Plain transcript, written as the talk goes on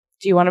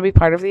Do you want to be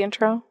part of the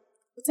intro?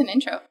 What's an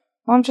intro?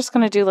 Well, I'm just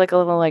going to do like a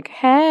little like,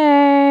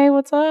 hey,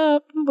 what's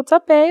up? What's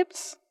up,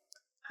 babes?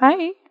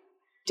 Hi.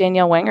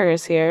 Danielle Wenger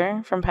is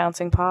here from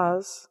Pouncing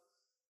Paws.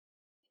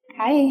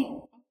 Hi.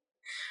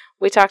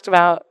 We talked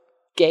about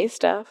gay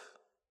stuff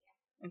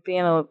and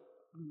being a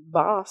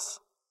boss.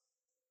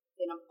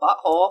 In a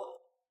butthole.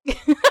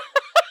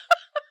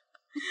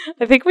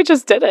 I think we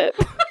just did it.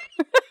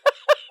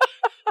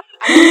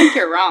 I don't think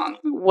you're wrong.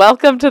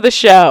 Welcome to the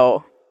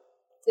show.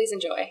 Please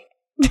enjoy.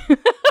 I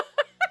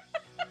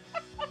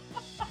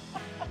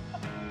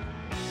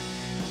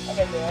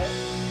can do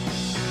it.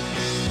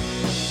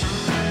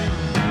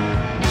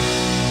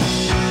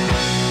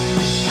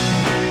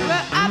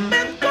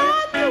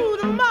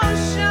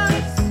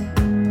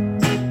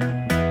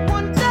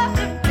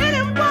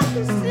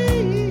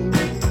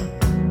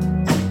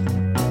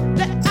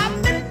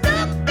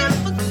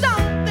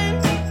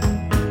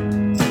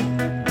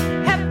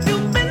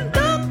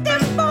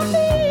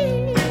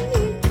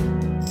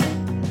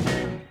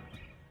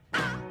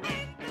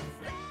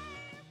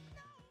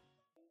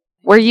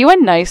 Were you a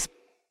nice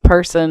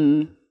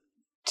person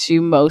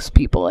to most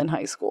people in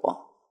high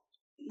school?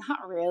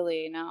 Not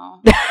really,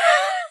 no.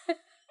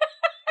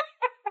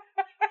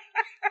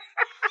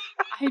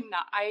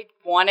 I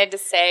wanted to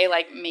say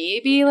like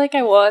maybe like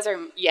I was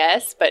or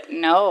yes, but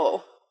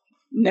no.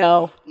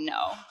 No.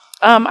 No.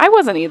 I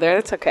wasn't either.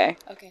 It's okay.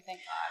 Okay, thank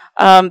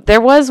God.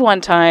 There was one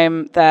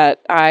time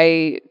that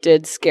I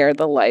did scare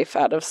the life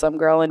out of some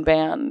girl in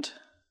band.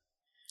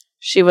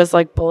 She was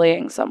like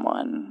bullying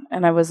someone,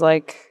 and I was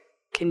like,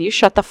 can you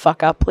shut the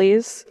fuck up,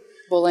 please?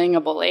 Bullying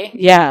a bully?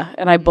 Yeah,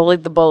 and I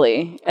bullied the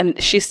bully,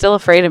 and she's still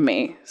afraid of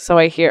me, so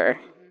I hear.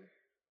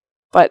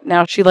 But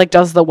now she like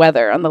does the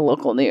weather on the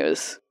local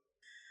news.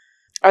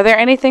 Are there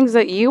any things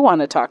that you want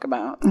to talk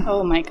about?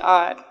 Oh my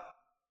God.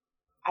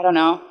 I don't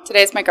know.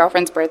 Today's my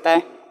girlfriend's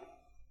birthday.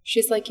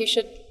 She's like, you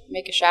should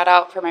make a shout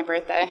out for my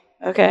birthday.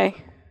 Okay.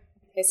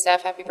 Hey,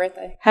 Steph, happy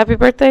birthday. Happy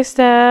birthday,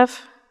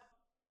 Steph.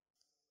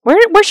 Where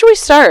should we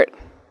start?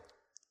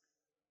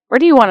 Where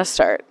do you want to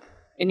start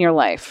in your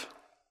life?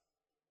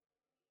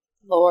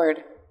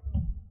 Lord.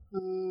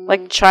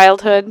 Like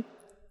childhood?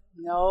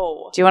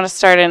 No. Do you want to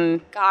start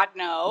in God,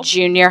 no.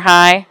 junior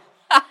high?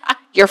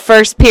 Your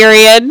first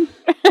period?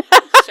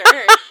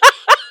 Sure.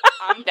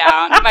 I'm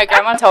down. My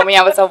grandma told me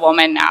I was a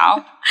woman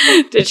now.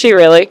 Did she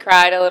really? I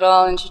cried a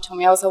little, and she told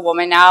me I was a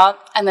woman now.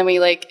 And then we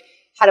like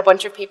had a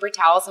bunch of paper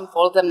towels and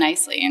folded them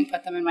nicely and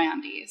put them in my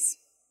undies.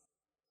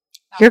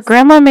 Your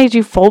grandma made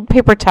you fold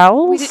paper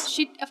towels?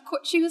 Of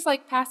course, she was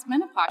like past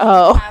menopause.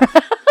 Oh.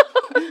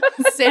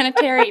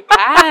 Sanitary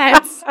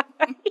pads.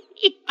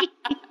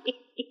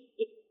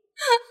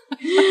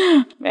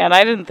 Man,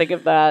 I didn't think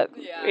of that.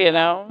 Yeah. You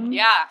know?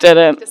 Yeah.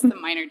 Didn't. Just the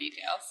minor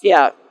details.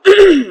 Yeah.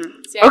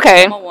 See,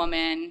 Okay. I'm a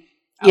woman.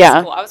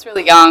 I was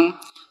really young.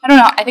 I don't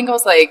know. I think I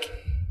was like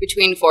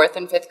between 4th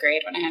and 5th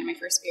grade when I had my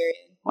first period.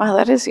 Wow,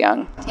 that is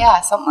young.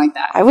 Yeah, something like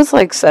that. I was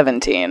like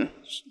 17. No,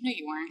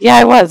 you weren't. Yeah,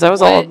 I was. I was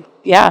What? old.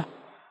 Yeah.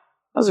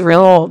 I was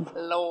real old.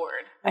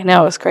 Lord. I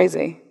know. It was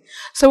crazy.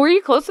 So were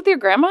you close with your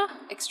grandma?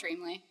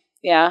 Extremely.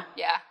 Yeah.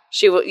 Yeah.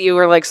 You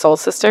were like soul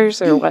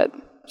sisters or what?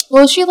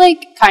 Well, she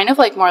like kind of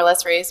like more or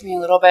less raised me a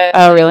little bit.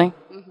 Oh, really?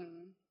 Mm-hmm.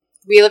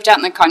 We lived out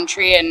in the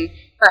country, and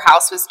her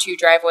house was 2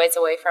 driveways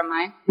away from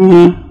mine.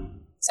 Mm-hmm.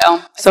 So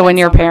I So when spent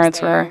your summers parents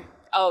there. were...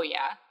 Oh,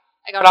 yeah.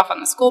 I got off on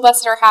the school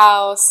bus at her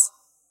house.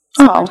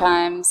 Oh,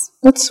 Sometimes.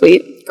 that's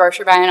sweet.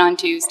 Grocery buying on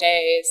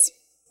Tuesdays.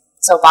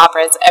 Soap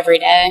operas every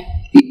day.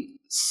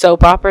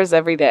 Soap operas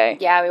every day.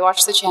 Yeah, we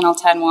watched the Channel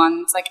 10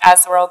 ones, like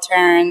As the World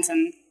Turns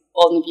and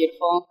Bold and the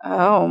Beautiful.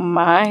 Oh,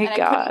 my And I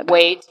God. couldn't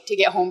wait to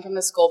get home from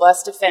the school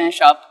bus to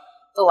finish up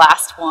the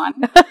last one.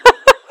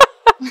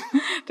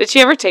 Did she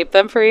ever tape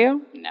them for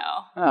you? No.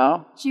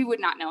 Oh. She would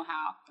not know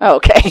how. Oh,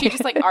 okay. She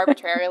just like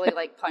arbitrarily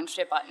like punched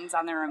at buttons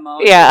on the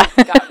remote. Yeah.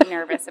 And got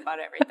nervous about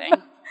everything.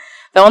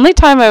 The only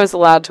time I was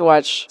allowed to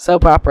watch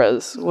soap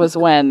operas was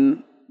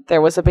when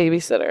there was a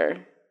babysitter.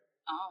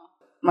 Oh.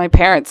 My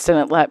parents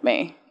didn't let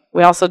me.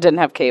 We also didn't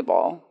have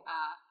cable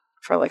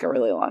for like a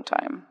really long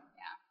time.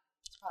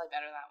 Yeah. It's probably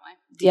better that way.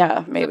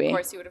 Yeah, maybe. Of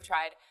course, you would have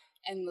tried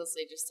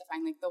endlessly just to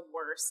find like the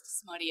worst,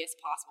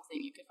 smuttiest possible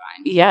thing you could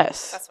find.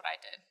 Yes. That's what I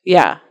did.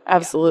 Yeah,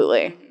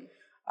 absolutely.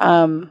 Yeah.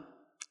 Mm-hmm.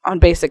 On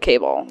basic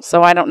cable.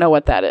 So I don't know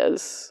what that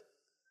is.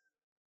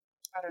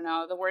 I don't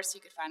know. The worst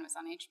you could find was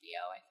on HBO,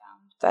 I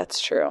found. That's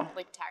true.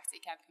 Like Taxi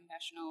Cab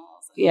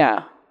Confessionals.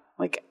 Yeah.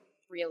 Like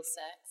Real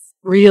sex.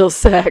 real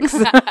sex.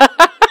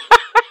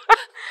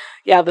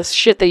 Yeah, the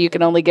shit that you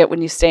can only get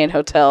when you stay in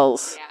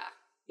hotels.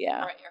 Yeah.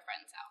 Yeah. Or at your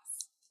friend's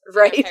house.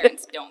 Right. Your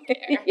parents don't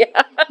care.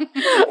 Yeah.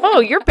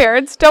 Oh, your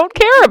parents don't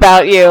care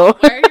about you.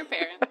 Where are your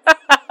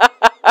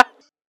parents?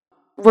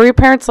 Were your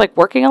parents like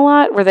working a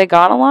lot? Were they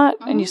gone a lot?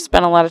 Mm-hmm. And you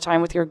spent a lot of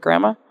time with your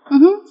grandma?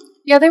 Mm-hmm.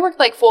 Yeah, they worked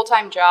like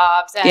full-time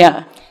jobs. And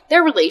Yeah.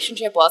 their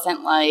relationship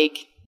wasn't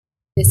like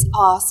this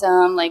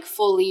awesome, like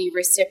fully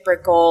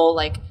reciprocal,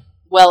 like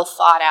well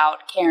thought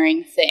out,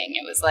 caring thing.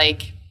 It was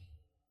like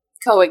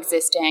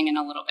coexisting and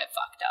a little bit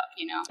fucked up,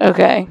 you know?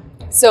 Okay.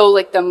 So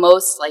like the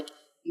most like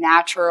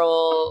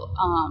natural,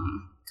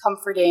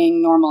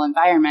 comforting, normal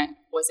environment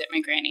was at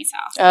my granny's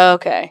house. Oh,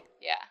 okay.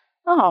 Yeah.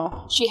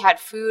 Oh. She had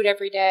food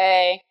every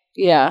day.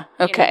 Yeah.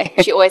 Okay. You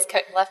know, she always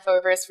cooked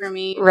leftovers for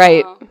me.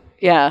 Right. So.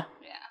 Yeah.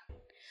 Yeah.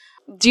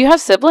 Do you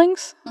have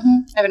siblings?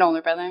 Mm-hmm. I have an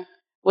older brother.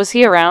 Was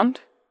he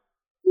around?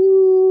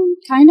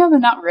 Kind of, but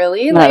not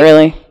really. Not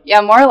really.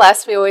 Yeah, more or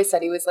less. We always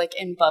said he was like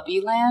in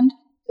Bubby land.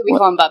 So we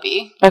call him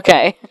Bubby.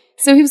 Okay.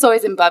 So he was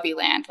always in Bubby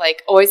land,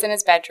 like always in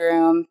his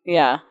bedroom.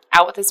 Yeah.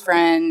 Out with his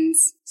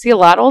friends. Is he a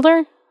lot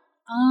older?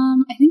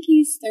 I think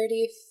he's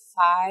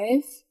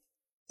 35,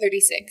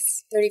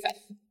 36, 35.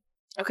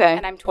 Okay.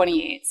 And I'm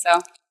 28, so.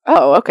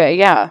 Oh, okay.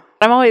 Yeah.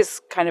 I'm always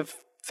kind of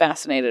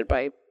fascinated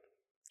by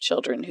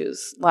children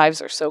whose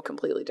lives are so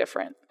completely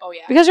different. Oh,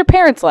 yeah. Because your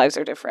parents' lives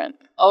are different.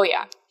 Oh,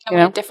 yeah. And You we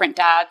know? have different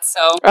dads,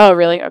 so. Oh,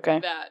 really? Okay.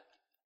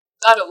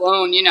 That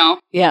alone, you know.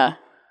 Yeah.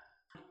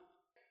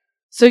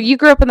 So you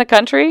grew up in the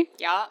country?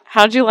 Yeah.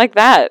 How'd you like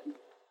that?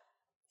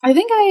 I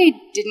think I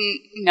didn't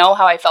know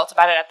how I felt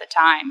about it at the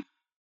time.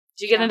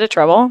 Did you get into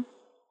trouble?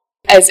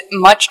 As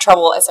much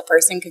trouble as a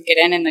person could get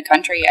in the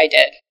country, I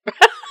did.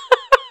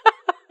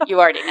 You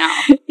already know.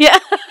 Yeah.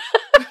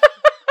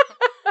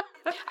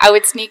 I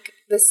would sneak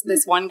this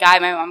one guy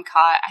my mom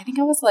caught. I think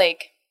I was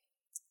like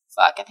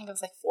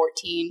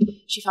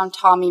 14. She found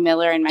Tommy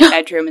Miller in my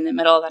bedroom in the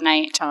middle of the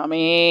night.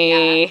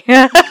 Tommy.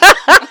 Yeah.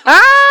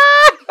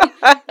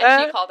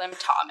 And she called him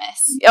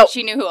Thomas. Oh.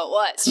 She knew who it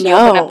was. She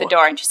No. opened up the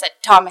door and she said,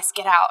 "Thomas,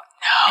 get out."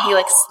 No. And he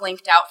like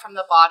slinked out from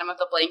the bottom of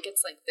the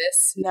blankets like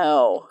this.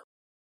 No.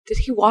 Did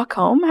he walk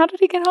home? How did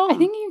he get home? I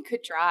think he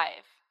could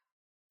drive.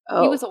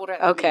 Oh. He was older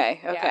than me. Okay.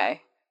 Yeah.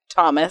 Okay.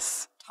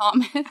 Thomas.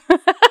 Thomas.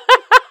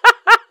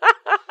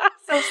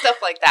 So stuff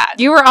like that.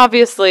 You were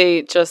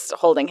obviously just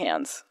holding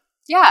hands.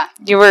 Yeah.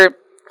 You were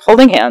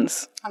holding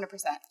hands. 100%.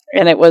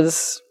 And it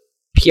was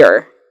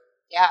pure.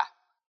 Yeah.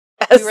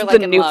 As We were, like,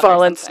 the in new love or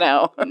fallen something.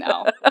 snow.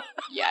 No.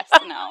 Yes.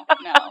 No.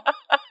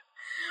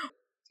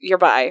 You're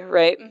bi,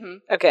 right?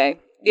 Mm-hmm. Okay.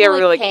 Yeah, like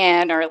really.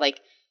 pan or like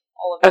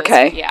all of those.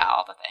 Okay. Yeah,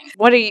 all the things.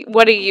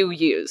 What do you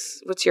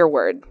use? What's your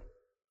word?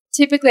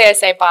 Typically, I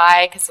say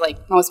bi because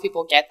like most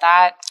people get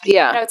that. But I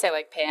Yeah. would say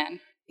like pan.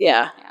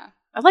 Yeah. Yeah.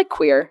 I like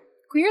queer.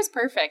 Queer is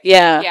perfect.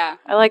 Yeah. Yeah.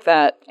 I like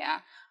that. Yeah.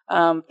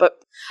 But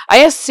I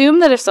assume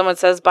that if someone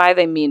says bi,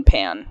 they mean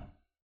pan.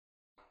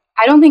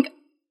 I don't think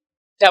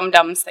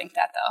dum-dums think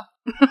that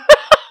though.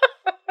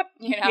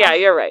 You know? Yeah,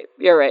 you're right.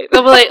 You're right.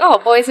 They'll be like, oh,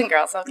 boys and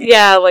girls. Okay.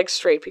 Yeah, like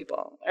straight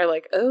people are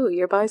like, oh,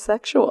 you're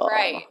bisexual.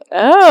 Right.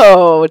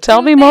 Oh,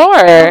 tell me Two things. I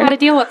don't know how more. to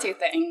deal with two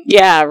things.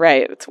 Yeah,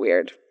 right. It's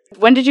weird.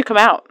 When did you come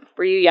out?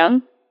 Were you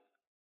young?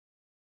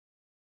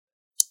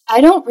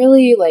 I don't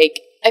really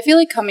I feel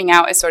like coming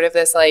out is sort of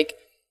this like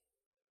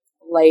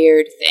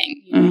layered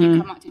thing. You know, Mhm.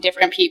 you come out to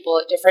different people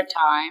at different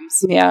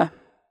times. Yeah.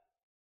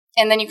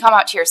 And then you come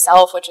out to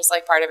yourself, which is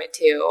like part of it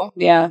too.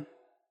 Yeah.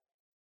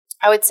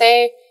 I would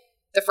say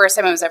the first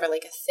time it was ever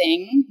like a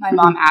thing, my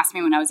mom asked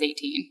me when I was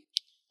 18.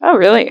 Oh,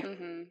 really?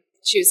 Mm-hmm.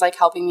 She was like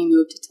helping me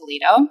move to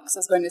Toledo because I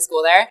was going to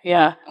school there.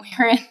 Yeah. We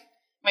were in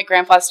my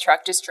grandpa's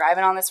truck just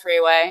driving on this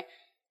freeway,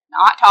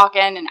 not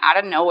talking, and out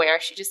of nowhere,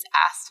 she just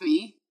asked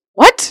me.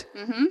 What?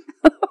 Mm-hmm.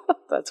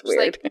 That's She's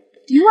weird. like,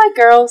 do you like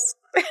girls?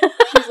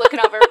 She was looking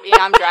over at me,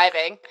 I'm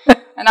driving.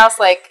 And I was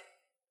like,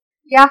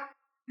 yeah.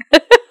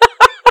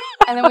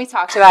 And then we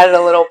talked about it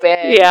a little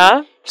bit.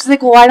 Yeah. She's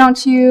like, well, why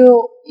don't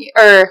you,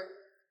 or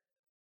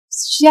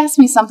she asked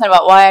me something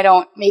about why I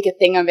don't make a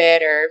thing of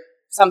it or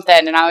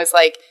something. And I was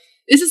like,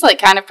 this is like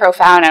kind of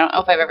profound. I don't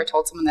know if I've ever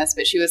told someone this,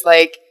 but she was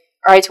like,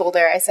 or I told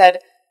her, I said,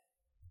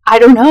 I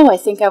don't know. I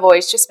think I've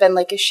always just been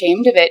like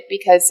ashamed of it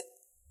because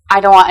I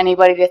don't want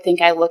anybody to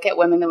think I look at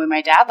women the way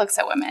my dad looks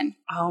at women.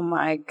 Oh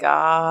my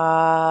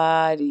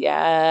God.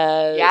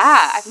 Yes.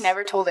 Yeah. I've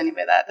never told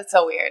anybody that. That's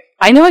so weird.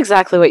 I know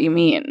exactly what you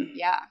mean.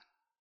 Yeah.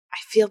 I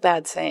feel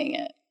bad saying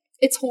it.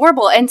 It's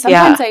horrible. And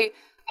sometimes I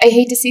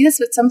hate to see this,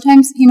 but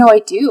sometimes, I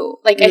do.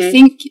 Like, I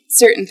think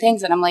certain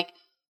things and I'm like,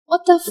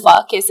 what the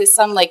fuck? Is this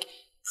some like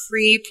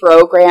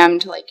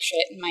pre-programmed like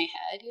shit in my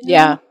head? You know?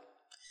 Yeah.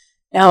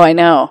 No, I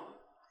know.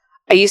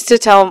 I used to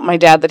tell my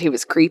dad that he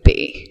was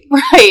creepy.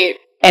 Right.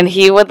 And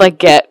he would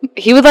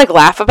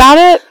laugh about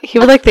it. He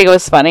would think it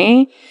was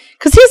funny.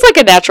 Because he's like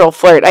a natural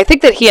flirt. I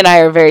think that he and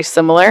I are very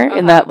similar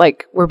in that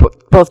we're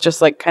both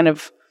just kind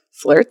of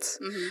flirts.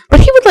 Mm-hmm. But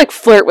he would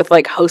flirt with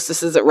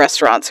hostesses at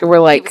restaurants who were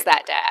he was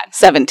that dad.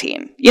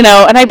 17,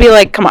 and I'd be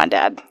like, come on,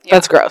 Dad. Yeah.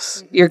 That's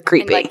gross. You're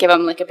creepy. And give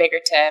him a bigger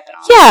tip. And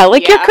all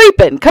yeah, you're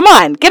creeping. Come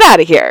on, get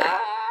out of here.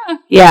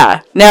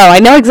 Yeah. No, I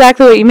know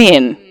exactly what you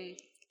mean. Mm.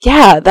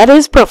 Yeah, that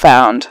is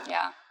profound.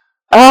 Yeah.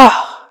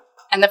 Oh.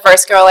 And the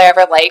first girl I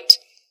ever liked,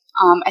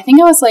 I think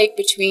I was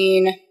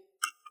between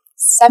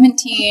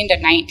 17 to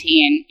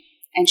 19,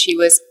 and she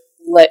was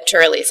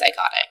literally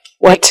psychotic.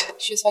 What?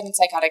 She was fucking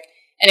psychotic,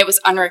 and it was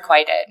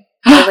unrequited.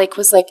 I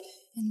was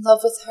in love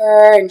with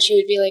her, and she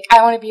would be like,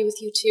 I want to be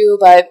with you too,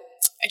 but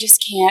I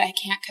just can't. I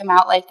can't come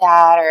out like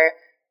that, or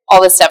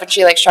all this stuff. And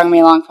she strung me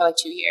along for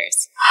 2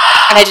 years,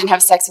 and I didn't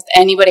have sex with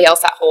anybody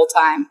else that whole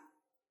time.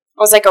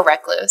 I was like a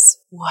recluse.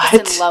 What? I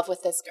was in love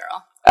with this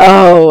girl.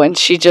 Oh, and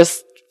she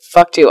just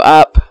fucked you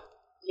up.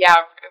 Yeah,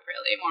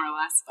 really, more or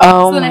less.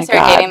 Oh, so then I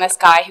started dating this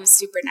guy who was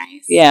super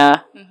nice.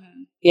 Yeah.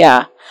 Mm-hmm.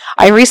 Yeah.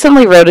 I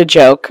recently wrote a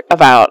joke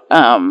about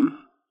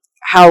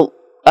how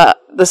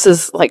this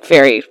is like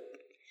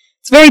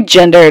it's very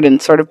gendered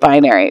and sort of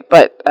binary,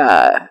 but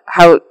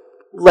how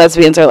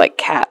lesbians are like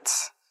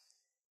cats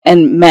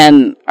and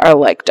men are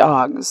like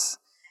dogs.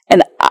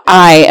 And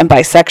I am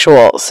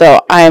bisexual, so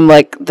I'm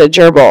like the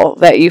gerbil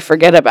that you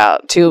forget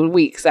about 2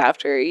 weeks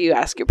after you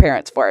ask your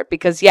parents for it.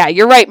 Because, yeah,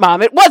 you're right,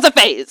 Mom. It was a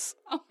phase.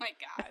 Oh, my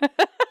God.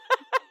 Oh,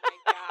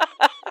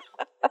 my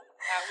God.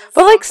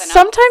 But, like,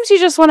 sometimes you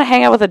just want to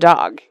hang out with a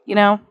dog, you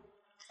know?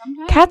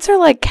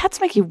 Sometimes.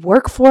 Cats make you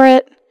work for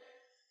it.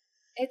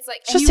 It's like...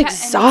 It's just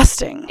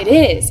exhausting. It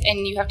is.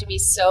 And you have to be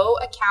so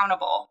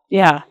accountable.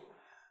 Yeah.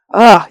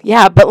 Oh,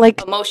 yeah, but,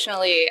 like...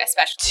 Emotionally,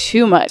 especially.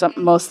 Too much,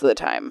 most of the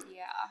time. Yeah.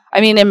 I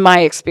mean, in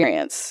my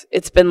experience,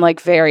 it's been, like,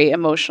 very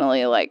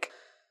emotionally, like,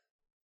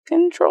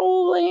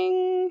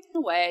 controlling. In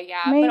a way,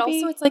 yeah. Maybe. But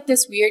also it's, like,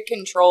 this weird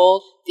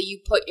control that you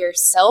put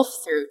yourself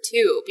through,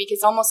 too. Because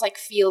it almost, like,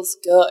 feels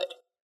good.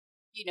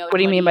 You know? What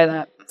do you mean by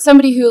that?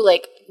 Somebody who,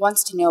 like,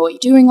 wants to know what you're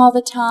doing all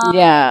the time.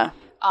 Yeah.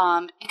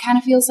 It kind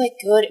of feels, like,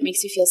 good. It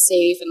makes you feel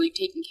safe and, like,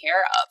 taken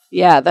care of.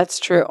 Yeah, that's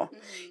true.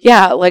 Mm-hmm.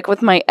 Yeah, like,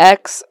 with my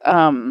ex,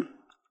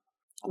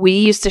 we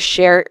used to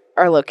share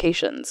our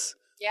locations.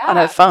 Yeah. On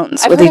our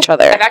phones with each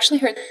other. I've actually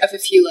heard of a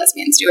few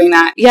lesbians doing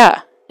that.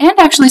 Yeah. And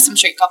actually some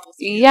straight couples.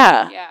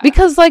 Yeah.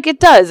 Because, like, it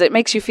does. It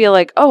makes you feel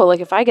like, oh,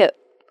 like, if I get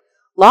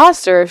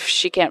lost or if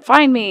she can't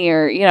find me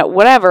or, you know,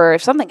 whatever,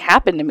 if something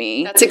happened to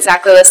me. That's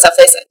exactly the stuff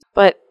they said.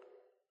 But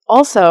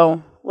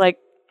also, like.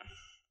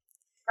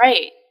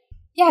 Right.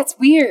 Yeah, it's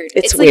weird.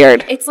 It's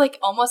weird. It's, like,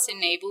 almost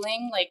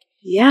enabling, like,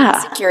 yeah.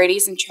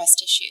 insecurities and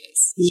trust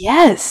issues.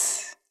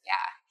 Yes.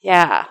 Yeah.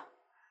 Yeah.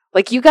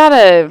 Like, you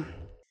gotta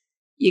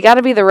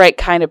be the right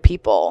kind of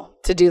people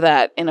to do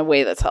that in a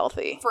way that's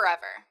healthy.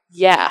 Forever.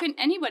 Yeah.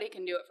 Anybody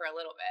can do it for a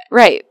little bit.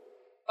 Right.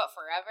 But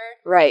forever?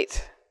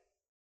 Right.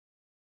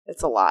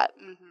 It's a lot.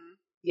 Mm-hmm.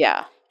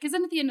 Yeah. Because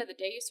then at the end of the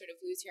day, you sort of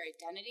lose your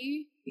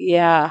identity.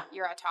 Yeah.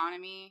 Your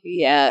autonomy.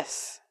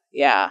 Yes.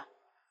 Yeah.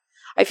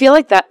 I feel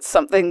like that's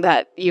something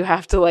that you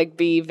have to, like,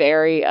 be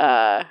very,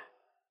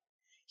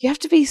 you have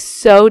to be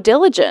so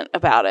diligent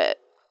about it,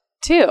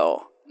 too.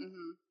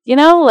 You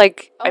know,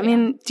 like, I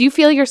mean, do you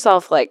feel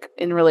yourself, like,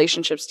 in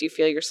relationships, do you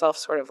feel yourself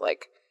sort of,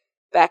 like,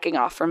 backing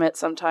off from it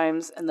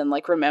sometimes and then,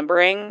 like,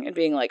 remembering and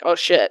being like, oh,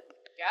 shit.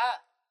 Yeah.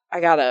 I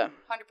gotta.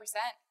 100%.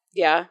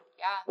 Yeah?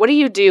 Yeah. What do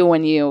you do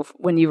when you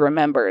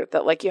remember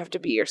that, like, you have to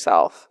be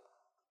yourself?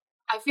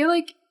 I feel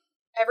like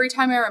every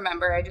time I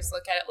remember, I just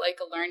look at it like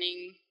a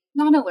learning,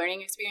 not a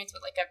learning experience,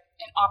 but like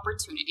an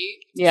opportunity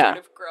to sort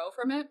of grow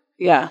from it.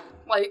 Yeah.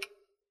 Like,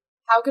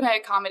 how can I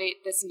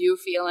accommodate this new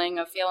feeling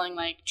of feeling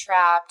like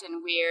trapped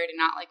and weird and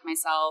not like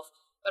myself,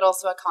 but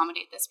also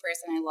accommodate this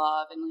person I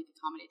love and like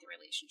accommodate the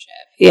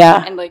relationship.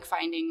 Yeah. And like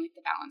finding like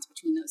the balance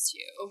between those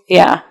two.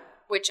 Yeah.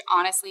 Which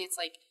honestly, it's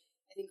like,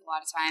 I think a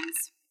lot of times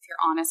if you're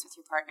honest with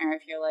your partner,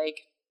 if you're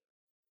like,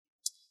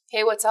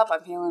 hey, what's up?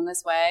 I'm feeling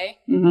this way.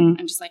 Mm-hmm.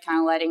 And just like kind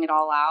of letting it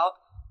all out.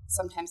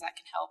 Sometimes that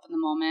can help in the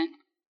moment.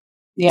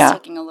 Yeah.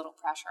 Just taking a little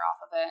pressure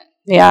off of it.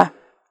 Yeah.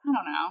 I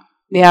don't know.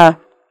 Yeah.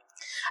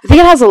 I think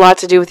it has a lot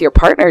to do with your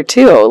partner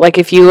too. Like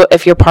if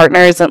your partner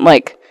isn't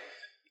like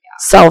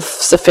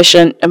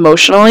self-sufficient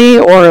emotionally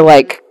or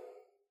like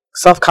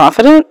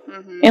self-confident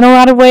in a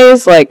lot of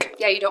ways, like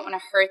you don't want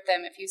to hurt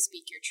them if you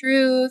speak your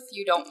truth.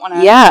 You don't want to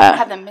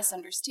have them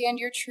misunderstand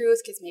your truth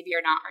because maybe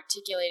you're not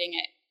articulating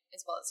it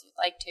as well as you'd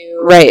like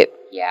to. Right.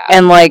 Yeah.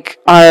 And like,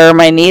 are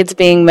my needs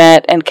being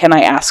met and can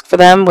I ask for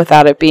them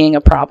without it being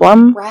a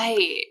problem?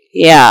 Right.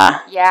 Yeah.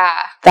 Yeah.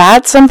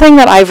 That's something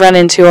that I've run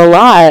into a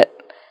lot.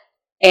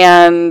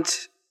 And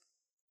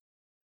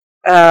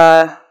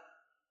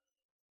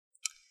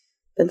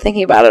been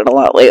thinking about it a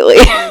lot lately.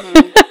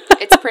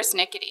 It's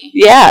persnickety.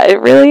 Yeah,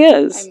 it really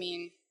is. I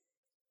mean,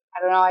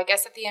 I don't know. I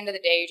guess at the end of the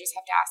day, you just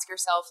have to ask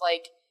yourself,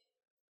 like,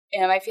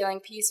 am I feeling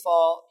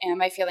peaceful? Am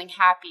I feeling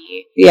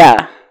happy?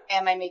 Yeah.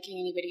 Am I making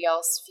anybody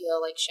else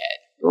feel like shit?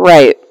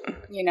 Right.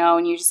 You know,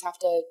 and you just have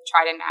to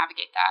try to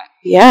navigate that.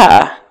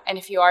 Yeah. And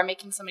if you are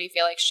making somebody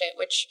feel like shit,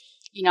 which,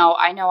 you know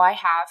I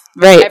have.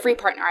 Right. Every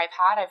partner I've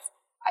had,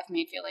 I've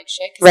made feel like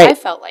shit because I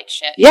felt like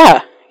shit.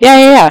 Yeah.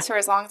 Yeah. For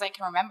as long as I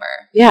can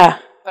remember. Yeah.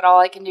 But all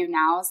I can do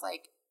now is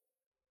like,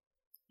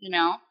 you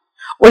know.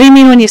 What do you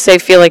mean when you say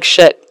feel like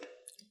shit?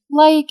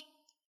 Like,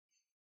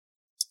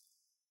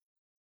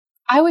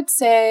 I would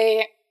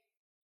say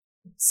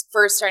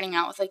first starting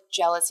out with like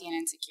jealousy and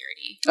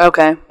insecurity.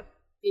 Okay.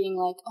 Being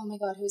like, oh my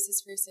God, who's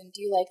this person?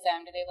 Do you like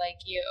them? Do they like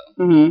you?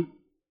 Mm-hmm.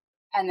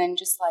 And then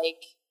just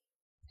like,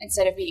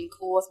 instead of being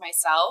cool with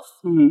myself,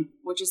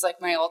 which is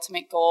like my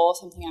ultimate goal,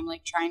 something I'm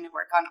like trying to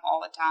work on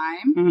all the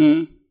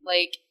time,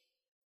 like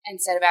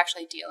instead of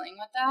actually dealing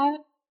with that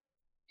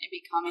and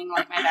becoming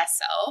like my best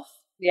self,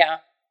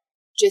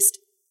 just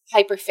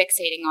hyper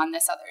fixating on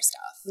this other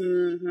stuff,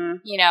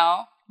 you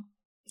know?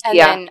 And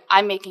then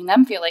I'm making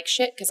them feel like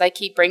shit because I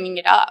keep bringing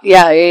it up.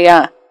 Yeah.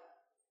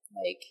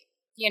 Like,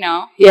 you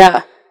know?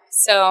 Yeah.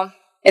 So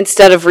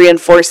instead of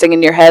reinforcing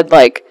in your head,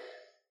 like,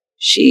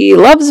 she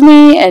loves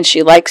me and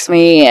she likes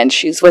me and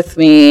she's with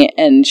me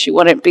and she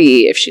wouldn't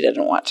be if she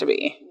didn't want to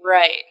be.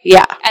 Right.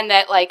 Yeah. And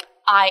that, like,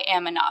 I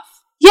am enough.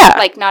 Yeah.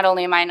 Like, not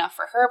only am I enough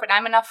for her, but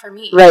I'm enough for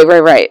me. Right.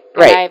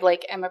 And I,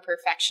 like, am a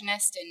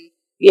perfectionist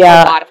in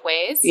a lot of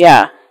ways.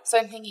 Yeah. So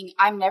I'm thinking,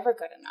 I'm never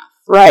good enough.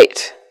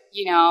 Right.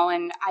 You know,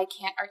 and I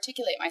can't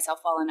articulate myself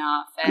well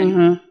enough.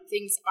 And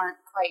things aren't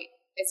quite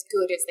as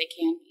good as they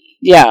can be.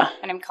 Yeah.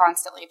 And I'm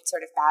constantly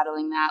sort of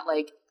battling that,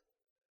 like,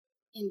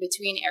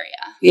 in-between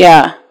area.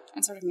 Yeah.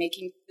 And sort of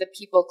making the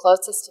people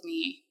closest to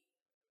me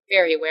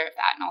very aware of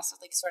that and also,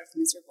 like, sort of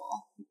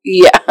miserable.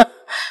 Yeah.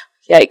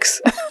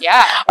 Yikes.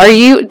 Yeah.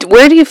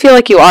 Where do you feel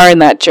like you are in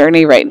that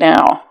journey right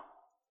now?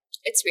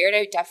 It's weird.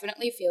 I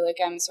definitely feel like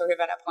I'm sort of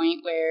at a point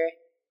where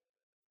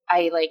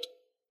I, like,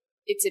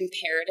 it's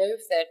imperative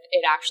that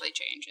it actually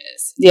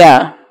changes.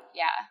 Yeah.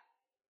 Yeah.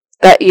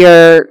 That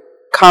your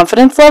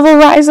confidence level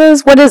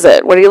rises? What is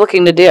it? What are you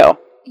looking to do?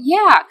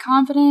 Yeah,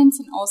 confidence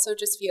and also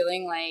just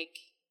feeling like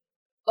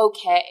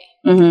okay.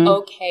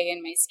 Okay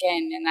in my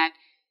skin, and that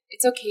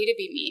it's okay to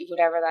be me,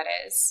 whatever that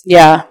is.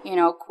 Yeah. You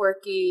know,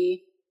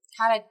 quirky,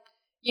 kind of,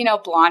 you know,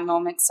 blonde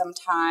moments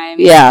sometimes.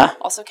 Yeah.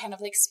 Also kind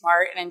of like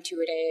smart and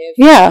intuitive.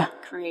 Yeah.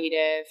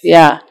 Creative.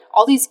 Yeah.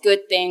 All these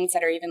good things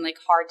that are even like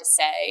hard to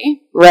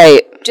say.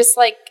 Right. Just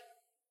like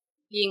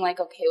being like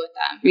okay with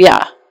them.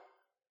 Yeah.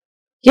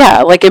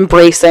 Yeah, like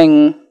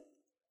embracing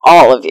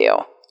all of you.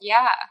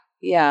 Yeah.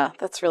 Yeah,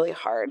 that's really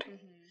hard.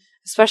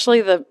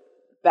 Especially the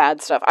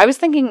bad stuff. I was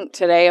thinking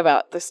today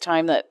about this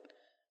time that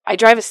I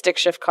drive a stick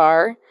shift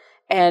car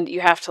and you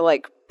have to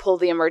like pull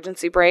the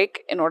emergency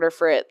brake in order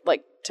for it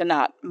like to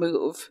not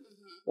move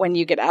when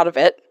you get out of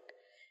it.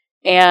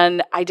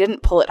 And I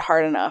didn't pull it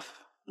hard enough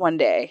one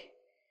day.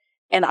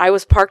 And I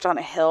was parked on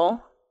a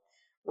hill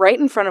right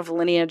in front of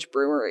Lineage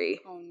Brewery.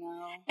 Oh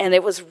no. And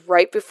it was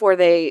right before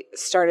they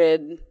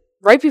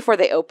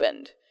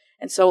opened.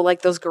 And so,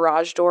 like, those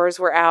garage doors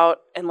were out,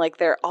 and,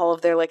 like, all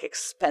of their, like,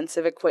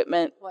 expensive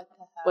equipment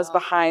was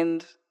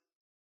behind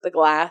the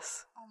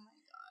glass. Oh,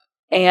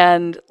 my God.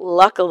 And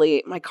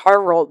luckily, my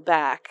car rolled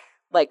back,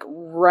 like,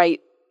 right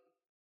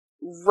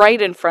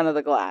in front of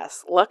the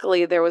glass.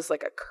 Luckily, there was,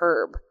 like, a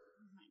curb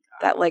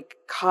that, like,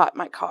 caught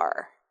my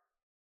car.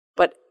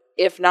 But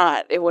if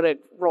not, it would have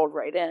rolled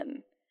right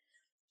in.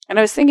 And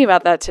I was thinking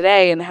about that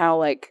today and how,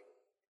 like,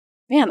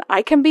 man,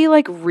 I can be,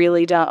 like,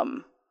 really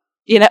dumb.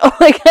 You know,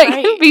 like,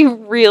 I can be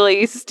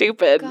really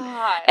stupid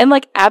and,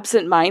 like,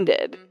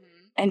 absent-minded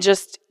and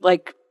just,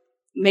 like,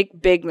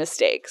 make big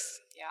mistakes.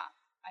 Yeah,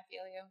 I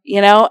feel you.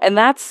 You know, and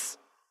that's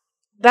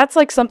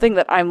like, something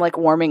that I'm, like,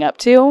 warming up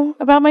to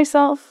about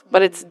myself,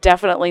 but it's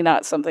definitely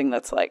not something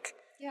that's, like...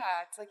 Yeah,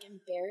 it's, like,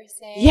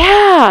 embarrassing.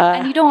 Yeah.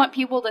 And you don't want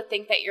people to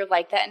think that you're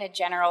like that in a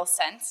general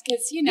sense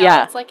because, you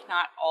know, it's, like,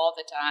 not all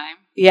the time.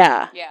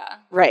 Yeah. Yeah.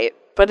 Right.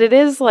 But it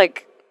is,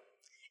 like,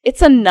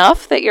 it's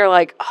enough that you're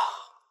like, oh,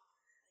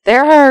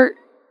 Judge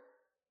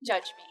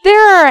me.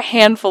 There are a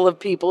handful of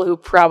people who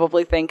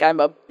probably think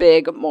I'm a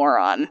big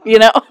moron, you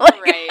know?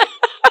 Like, right.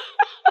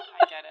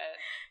 I get it.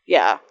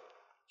 Yeah.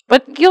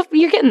 But you're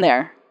getting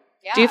there.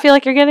 Yeah. Do you feel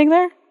like you're getting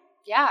there?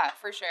 Yeah,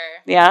 for sure.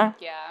 Yeah?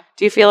 Yeah.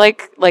 Do you feel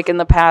like in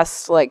the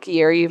past, like,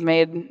 year you've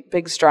made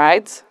big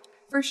strides?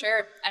 For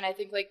sure. And I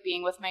think, like,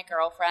 being with my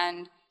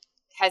girlfriend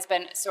has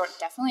been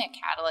definitely a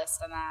catalyst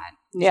in that.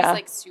 Yeah. She's,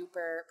 like,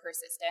 super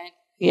persistent.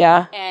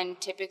 Yeah. And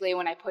typically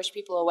when I push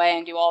people away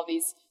and do all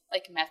these,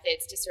 like,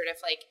 methods to sort of,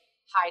 like,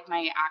 hide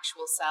my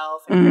actual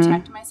self and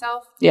protect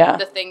myself. Yeah.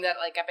 The thing that,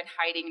 like, I've been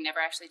hiding and never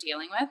actually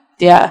dealing with.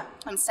 Yeah.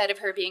 Instead of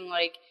her being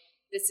like,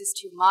 this is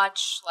too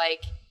much,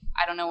 like,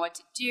 I don't know what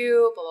to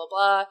do, blah, blah,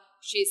 blah.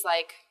 She's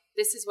like,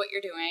 this is what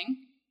you're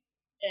doing,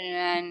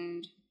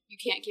 and you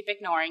can't keep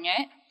ignoring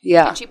it.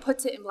 Yeah. And she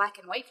puts it in black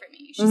and white for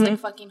me. She's, like,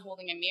 fucking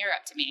holding a mirror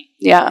up to me.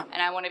 Yeah.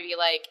 And I want to be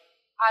like,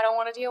 I don't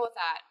want to deal with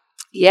that.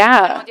 Yeah. I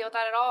don't want to deal with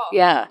that at all.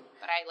 Yeah.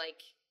 But I, like...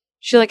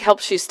 She, like,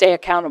 helps you stay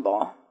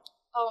accountable.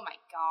 Oh, my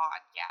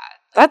God,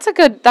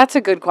 yeah. That's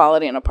a good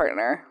quality in a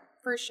partner.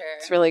 For sure.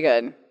 It's really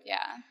good. Yeah.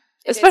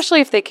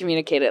 Especially if they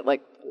communicate it,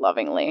 like,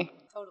 lovingly.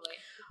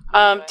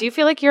 Totally. Do you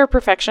feel like you're a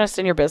perfectionist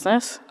in your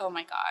business? Oh,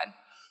 my God.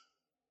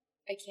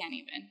 I can't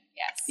even.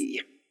 Yes.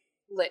 Yeah.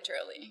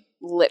 Literally.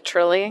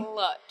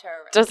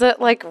 Does it,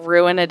 like,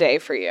 ruin a day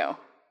for you?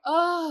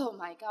 Oh,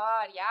 my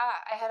God,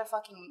 yeah. I had a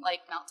fucking,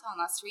 like, meltdown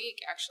last week,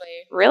 actually.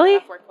 Really?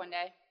 At work one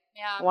day.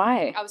 Yeah.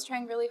 Why? I was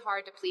trying really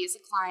hard to please a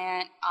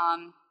client.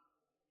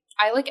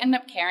 I, like, end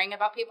up caring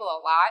about people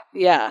a lot.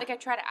 Yeah. Like, I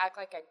try to act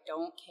like I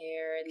don't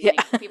care, and,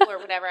 like, people or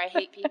whatever, I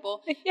hate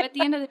people. Yeah. But at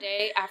the end of the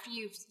day, after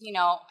you've, you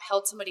know,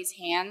 held somebody's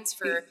hands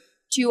for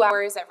 2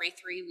 hours every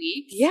 3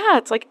 weeks. Yeah,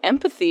 it's like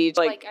empathy,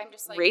 like I'm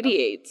just like,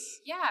 radiates.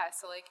 Okay. Yeah,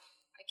 so, like,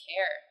 I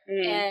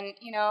care. And,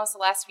 you know, so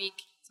last week,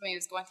 somebody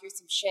was going through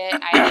some shit,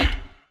 and I, like,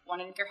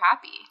 wanted to make her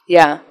happy.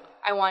 Yeah.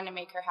 I wanted to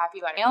make her happy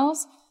about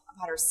meals,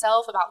 about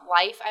herself, about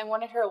life. I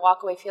wanted her to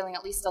walk away feeling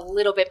at least a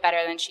little bit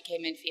better than she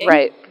came in feeling.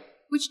 Right.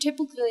 Which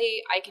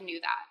typically I can do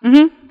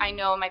that. I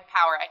know my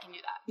power. I can do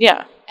that.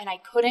 Yeah. And I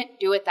couldn't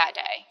do it that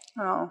day.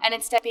 Oh. And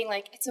instead of being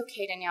like, it's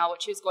okay, Danielle,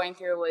 what she was going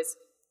through was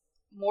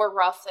more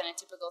rough than a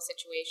typical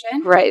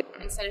situation. Right.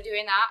 Instead of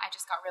doing that, I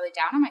just got really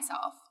down on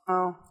myself.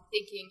 Oh.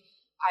 Thinking,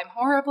 I'm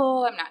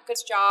horrible, I'm not good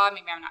at job,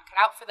 maybe I'm not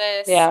cut out for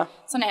this. Yeah.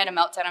 So then I had a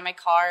meltdown in my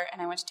car,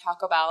 and I went to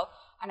Taco Bell,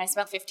 and I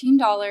spent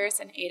 $15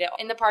 and ate it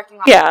in the parking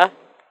lot. Yeah.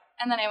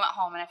 And then I went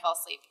home and I fell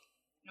asleep.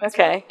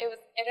 Okay.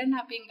 It ended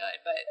up being good,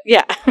 but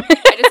yeah.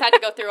 I just had to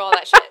go through all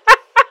that shit.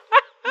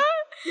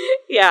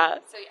 Yeah.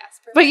 So yes.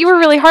 But you were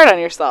really hard on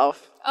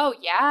yourself. Oh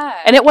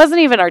yeah. And it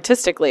wasn't even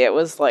artistically. It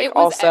was like it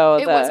was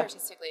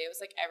artistically. It was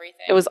like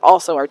everything. It was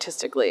also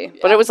artistically,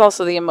 but it was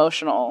also the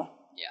emotional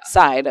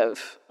side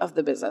of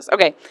the business.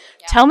 Okay.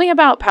 Yeah. Tell me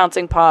about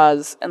Pouncing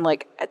Paws and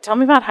like tell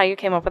me about how you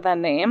came up with that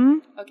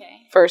name.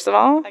 Okay. First of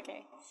all.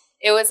 Okay.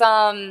 It was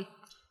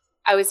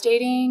I was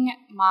dating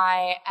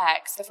my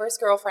ex, the first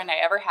girlfriend I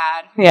ever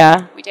had.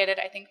 Yeah. We dated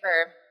I think for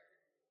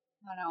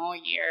I don't know, a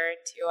year or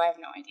two, I have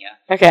no idea.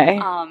 Okay.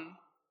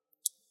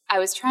 I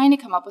was trying to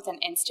come up with an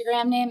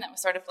Instagram name that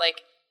was sort of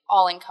like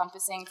all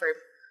encompassing for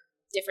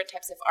different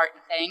types of art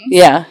and things.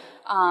 Yeah.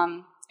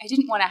 I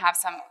didn't want to have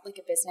some like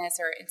a business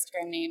or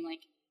Instagram name like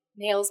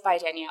Nails by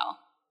Danielle.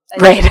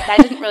 That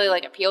didn't really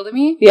like appeal to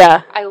me.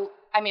 Yeah.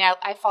 I mean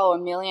I follow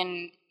a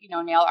million,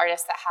 nail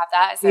artists that have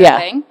that as their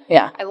thing.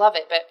 Yeah. I love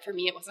it, but for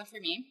me it wasn't for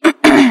me.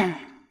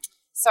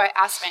 So I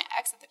asked my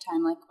ex at the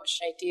time, like, what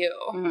should I do?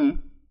 Mm-hmm.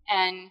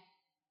 And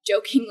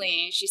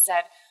jokingly she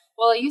said,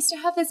 well, I used to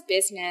have this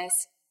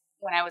business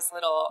when I was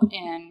little,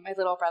 and my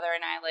little brother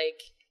and I like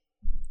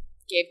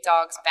gave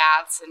dogs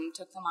baths and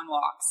took them on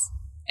walks,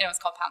 and it was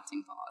called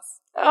Pouncing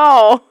Paws.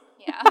 Oh,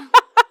 yeah.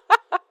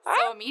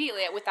 So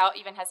immediately, without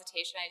even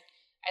hesitation,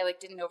 I like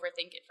didn't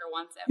overthink it for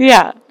once ever.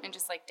 Yeah, and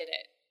just like did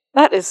it.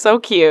 That is so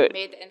cute.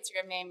 Made the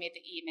Instagram name, made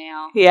the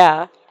email.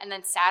 Yeah, and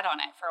then sat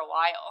on it for a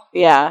while.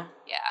 Yeah,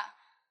 yeah.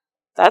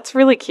 That's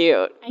really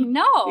cute. I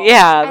know.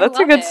 Yeah, that's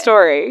a good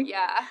story.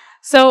 Yeah.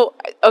 So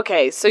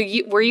okay, so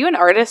were you an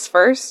artist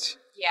first?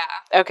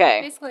 Yeah.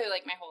 Okay. Basically,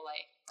 like my whole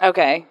life.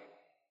 Okay.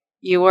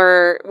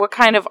 What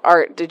kind of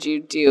art did you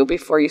do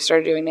before you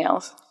started doing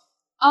nails?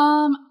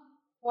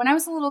 When I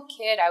was a little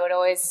kid, I would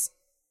always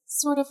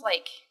sort of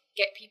like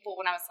get people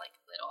when I was like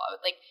little. I would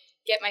like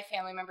get my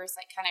family members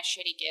like kind of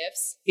shitty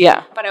gifts.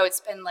 Yeah. But I would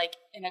spend like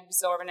an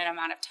exorbitant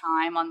amount of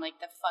time on like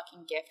the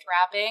fucking gift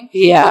wrapping.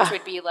 Yeah. Which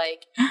would be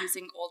like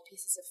using old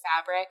pieces of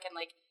fabric and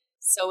like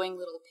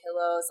sewing little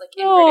pillows, like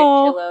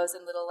inverted pillows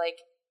and little like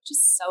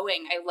just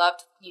sewing. I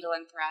loved needle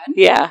and thread.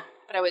 Yeah.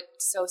 But I would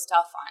sew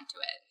stuff onto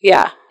it.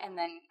 Yeah. And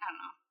then, I don't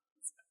know,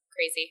 it's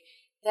crazy.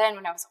 Then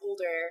when I was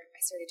older, I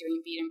started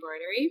doing bead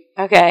embroidery.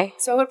 Okay.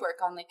 So I would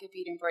work on like a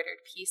bead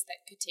embroidered piece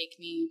that could take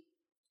me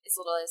as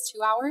little as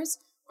 2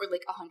 hours or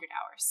like 100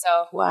 hours.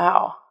 So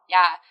wow.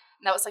 Yeah.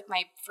 And that was like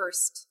my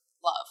first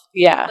love.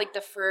 Yeah. Like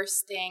the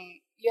first thing,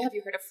 have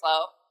you heard of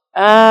flow?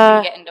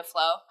 You get into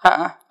flow?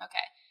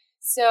 Okay.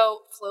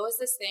 So flow is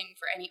this thing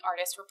for any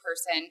artist or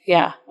person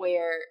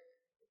where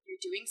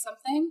you're doing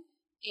something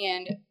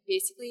and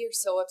basically you're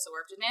so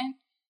absorbed in it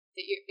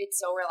that it's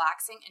so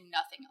relaxing and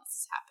nothing else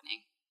is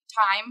happening.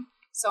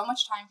 So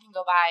much time can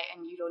go by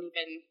and you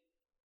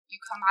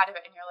come out of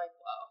it and you're like,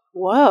 whoa.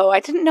 Whoa, I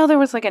didn't know there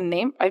was like a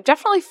name. I've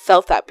definitely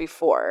felt that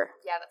before.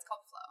 Yeah, that's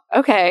called flow.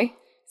 Okay.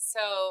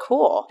 So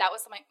cool. That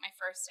was my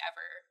first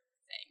ever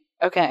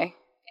thing. Okay.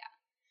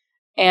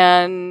 Yeah.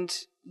 And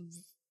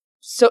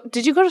so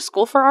did you go to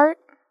school for art?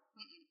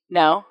 Mm-mm.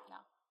 No?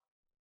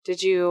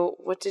 No.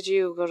 What did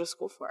you go to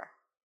school for?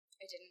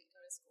 I didn't go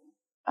to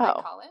school.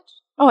 Like college?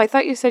 Oh, I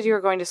thought you said you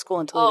were going to school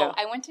in Toledo. Oh,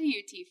 I went to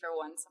UT for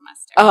one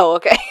semester. Oh,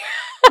 okay.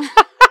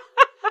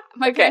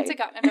 My parents had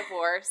gotten a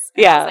divorce.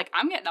 And I was like,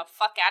 I'm getting the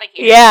fuck out of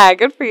here. Yeah,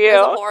 good for you. It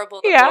was a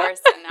horrible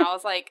divorce. And I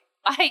was like,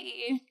 bye.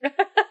 And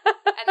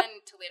then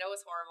Toledo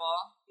was horrible.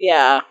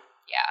 Yeah.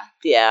 Yeah.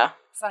 Yeah.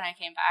 So then I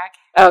came back.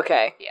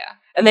 Okay. Yeah.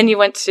 And then you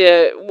went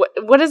to,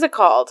 what is it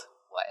called?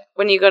 What?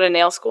 When you go to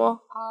nail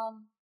school? I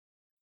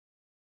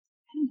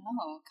don't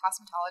know.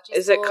 Cosmetology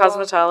Is it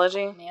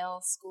cosmetology? Nail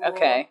school.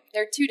 Okay.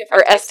 They're two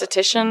different. Or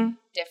esthetician?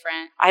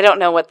 Different. I don't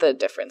know what the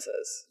difference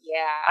is.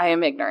 Yeah. I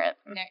am ignorant.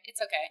 No,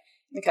 it's okay.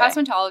 Okay.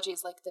 Cosmetology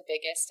is like the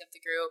biggest of the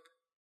group.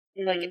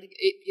 Mm-hmm. Like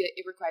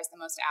it requires the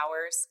most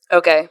hours.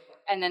 Okay.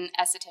 And then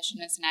esthetician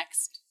is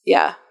next.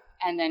 Yeah.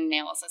 And then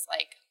nails is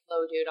like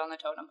low dude on the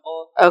totem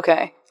pole.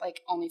 Okay. It's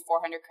like only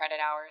 400 credit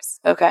hours.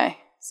 Okay.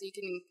 So you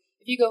can,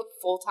 if you go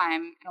full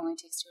time, it only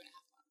takes 2.5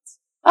 months.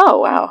 Oh,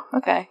 wow.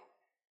 Okay.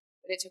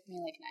 But it took me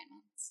like 9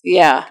 months.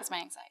 Yeah. Because my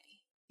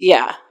anxiety.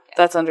 Yeah.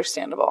 That's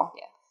understandable.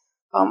 Yeah.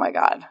 Oh my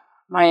God.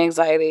 My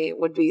anxiety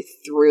would be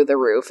through the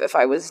roof if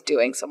I was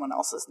doing someone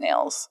else's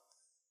nails.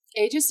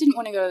 I just didn't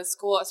want to go to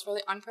school. It was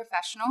really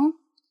unprofessional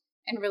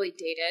and really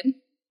dated.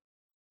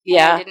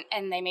 Yeah.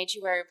 And they made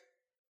you wear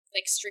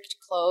like strict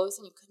clothes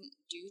and you couldn't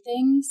do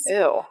things.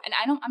 Ew. And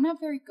I'm not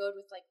very good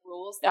with like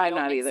rules that I'm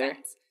don't not make either.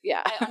 sense.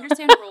 Yeah. I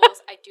understand rules.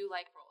 I do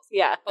like rules.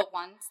 Yeah. But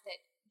ones that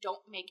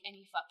don't make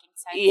any fucking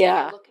sense.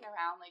 Yeah. And you're looking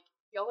around like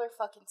y'all are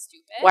fucking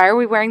stupid. Why are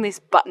we wearing these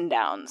button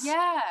downs?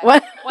 Yeah.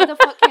 What? Why the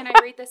fuck can't I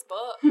read this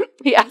book?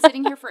 Yeah. I'm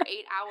sitting here for 8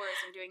 hours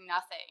and doing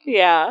nothing.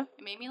 Yeah.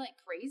 It made me like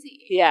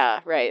crazy. Yeah,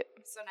 right.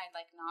 So then I'd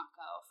like not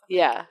go for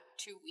Yeah.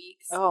 2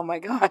 weeks. Oh my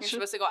You're gosh.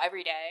 supposed to go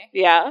every day.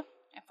 Yeah.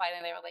 And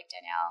finally they were like,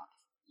 Danielle,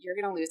 you're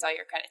going to lose all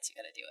your credits. You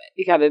got to do it.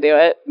 You got to do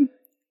it.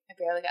 I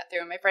barely got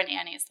through. My friend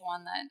Annie is the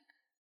one that,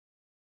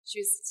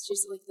 she's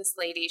like this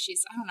lady.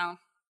 She's, I don't know,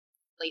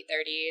 late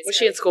 30s. Was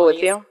she at school 40s.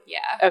 with you?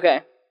 Yeah.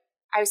 Okay.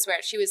 I swear,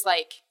 she was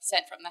like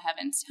sent from the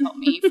heavens to help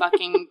me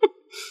fucking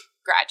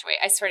graduate.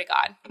 I swear to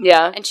God.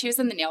 Yeah. And she was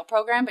in the nail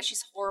program, but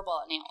she's horrible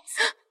at nails.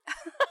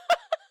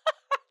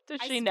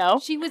 Does she know?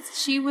 She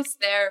was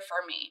there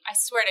for me. I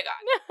swear to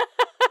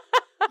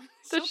God.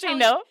 Does she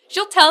know?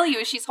 She'll tell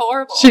you she's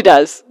horrible. She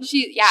does.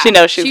 She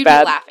knows she's she'd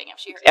bad. Be laughing if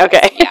she heard. Okay.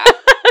 This. Yeah.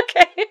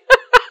 Okay.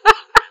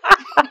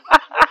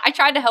 I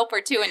tried to help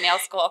her too in nail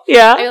school.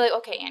 Yeah. They were like,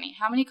 okay, Annie,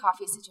 how many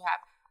coffees did you have?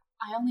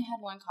 I only had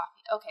 1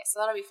 coffee. Okay, so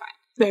that'll be fine.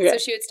 Okay. So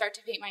she would start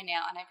to paint my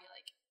nail, and I'd be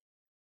like,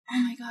 oh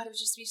my God, it would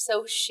just be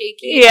so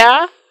shaky.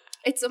 Yeah.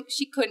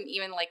 She couldn't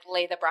even like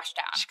lay the brush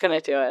down. She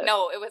couldn't do it.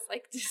 No, it was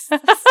like just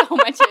so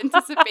much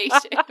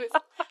anticipation. It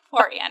was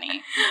poor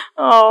Annie.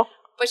 Oh.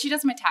 But she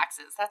does my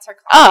taxes. That's her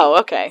calling. Oh,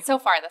 okay. So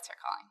far, that's her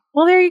calling.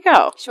 Well, there you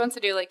go. She wants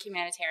to do like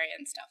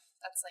humanitarian stuff.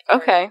 That's like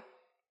her Okay.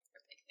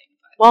 big thing.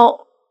 But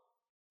Well,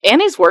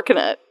 Annie's working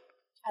it.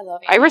 I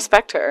love Annie. I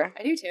respect her.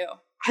 I do too.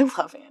 I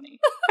love Annie.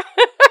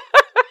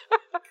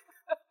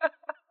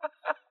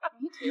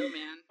 Me too,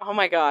 man. Oh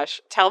my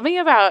gosh. Tell me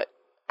about,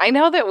 I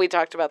know that we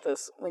talked about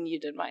this when you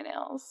did my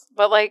nails,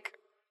 but like,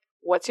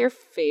 what's your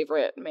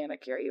favorite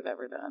manicure you've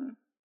ever done?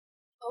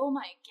 Oh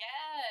my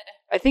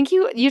God. I think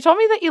you told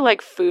me that you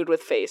like food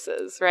with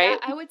faces, right?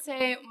 Yeah, I would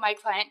say my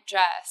client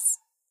Jess,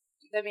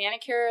 the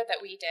manicure that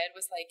we did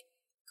was like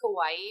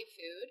kawaii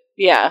food.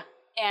 Yeah.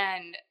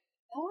 And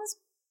that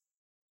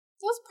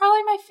was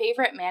probably my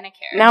favorite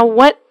manicure. Now,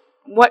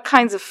 what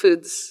kinds of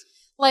foods?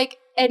 Like,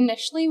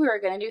 initially we were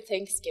going to do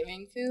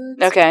Thanksgiving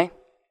foods. Okay.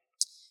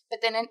 But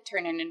then it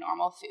turned into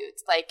normal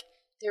foods. Like,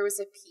 there was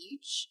a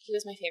peach. He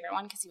was my favorite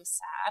one because he was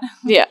sad.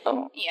 Yeah.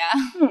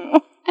 Yeah.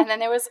 And then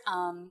there was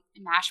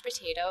mashed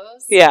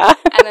potatoes. Yeah.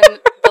 And then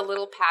the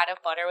little pat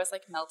of butter was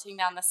like melting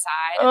down the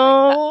side. And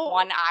like that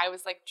one eye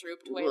was like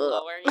drooped way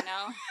lower, you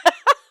know?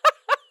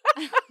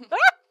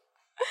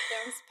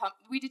 There was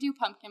we did do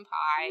pumpkin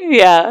pie.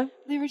 Yeah.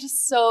 They were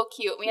just so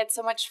cute. We had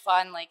so much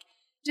fun. Like,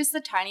 just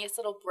the tiniest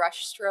little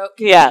brush stroke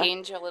can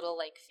change a little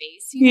like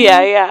face. You know?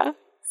 Yeah, yeah.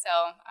 So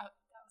that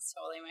was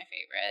totally my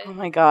favorite. Oh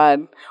my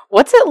God.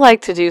 What's it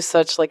like to do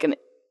such like an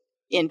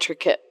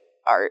intricate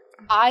art?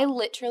 I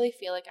literally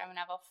feel like I'm going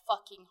to have a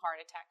fucking heart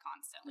attack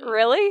constantly.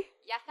 Really?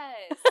 Yes.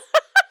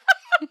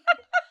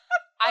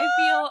 I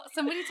feel,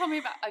 somebody told me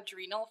about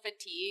adrenal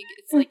fatigue.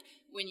 It's like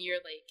when you're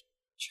like,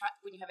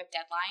 when you have a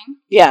deadline.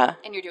 Yeah.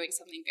 And you're doing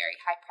something very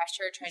high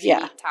pressure, trying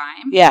to beat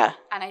time. Yeah.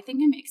 And I think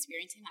I'm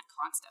experiencing that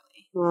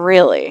constantly.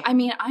 Really? I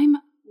mean, I'm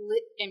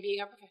lit in being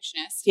a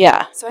perfectionist.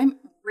 Yeah. So I'm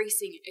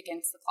racing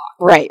against the clock.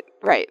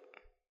 Right.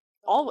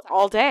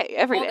 All day,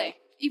 every day.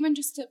 Even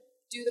just to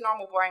do the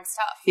normal boring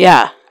stuff.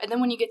 Yeah. And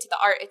then when you get to the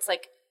art, it's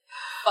like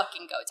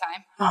fucking go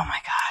time. Oh my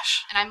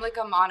gosh. And I'm like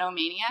a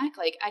monomaniac.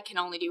 Like, I can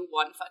only do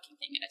one fucking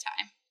thing at a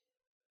time.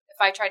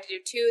 If I try to do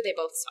 2, they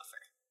both suffer.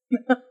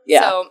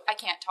 Yeah. So I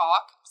can't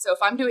talk. So if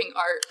I'm doing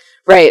art,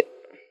 right,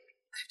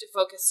 I have to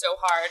focus so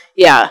hard.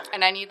 Yeah.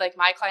 And I need like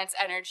my client's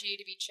energy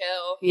to be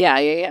chill. Yeah.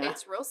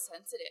 It's real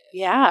sensitive.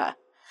 Yeah.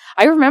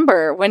 I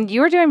remember when you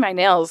were doing my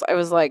nails, I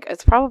was like,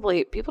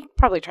 people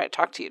probably try to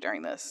talk to you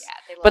during this. Yeah,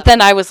 they love But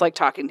then I was like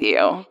talking to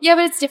you. Yeah,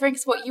 but it's different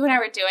because what you and I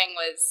were doing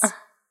was,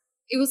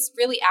 it was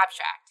really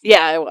abstract.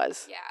 Yeah, it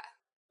was. Yeah.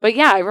 But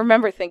yeah, I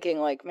remember thinking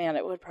like, man,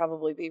 it would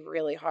probably be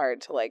really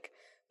hard to like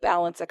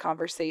balance a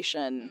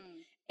conversation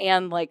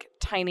and like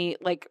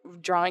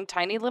drawing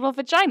tiny little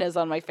vaginas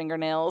on my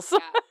fingernails. Yeah.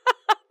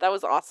 That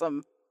was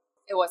awesome.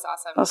 It was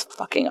awesome. That was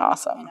fucking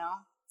awesome. I know.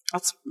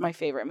 That's my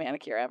favorite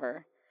manicure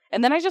ever.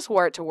 And then I just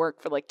wore it to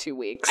work for like 2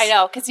 weeks. I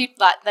know, because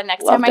the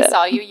next time I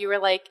saw you, you were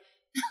like,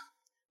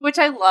 which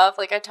I love,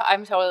 like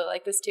I'm totally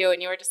like this too,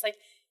 and you were just like,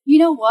 you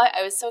know what?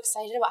 I was so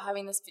excited about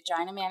having this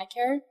vagina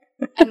manicure,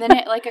 and then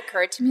it like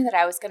occurred to me that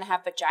I was going to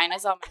have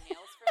vaginas on my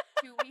nails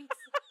for 2 weeks.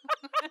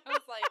 I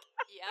was like,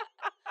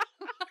 yeah.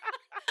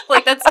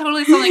 Like, that's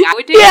totally something I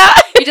would do. Yeah.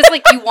 You just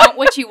like, you want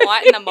what you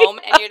want in the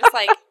moment, and you're just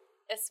like,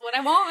 it's what I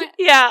want.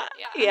 Yeah.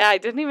 I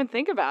didn't even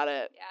think about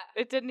it.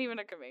 Yeah. It didn't even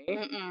occur to me.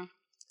 Mm-mm.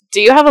 Do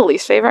you have a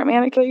least favorite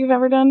manicure you've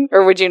ever done?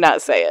 Or would you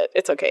not say it?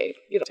 It's okay.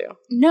 You don't have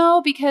to. No,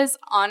 because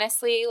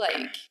honestly,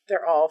 like...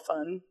 They're all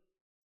fun.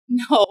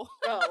 No.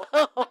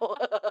 Oh.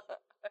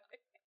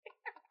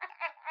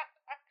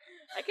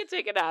 I could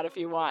take it out if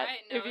you want. Right,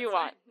 no, if you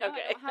want. No,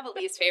 okay. I don't have a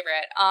least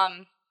favorite.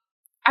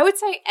 I would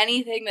say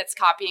anything that's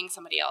copying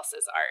somebody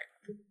else's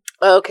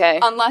art. Okay.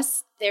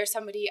 Unless there's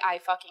somebody I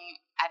fucking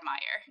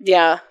admire.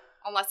 Yeah.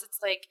 Unless it's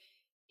like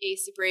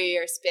Asa Brie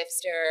or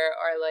Spiffster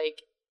or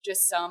like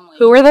just some like...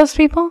 Who are those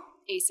people?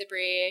 Asa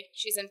Brie.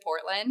 She's in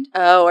Portland.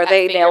 Oh, are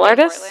they nail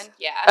artists? Portland.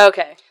 Yeah.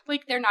 Okay.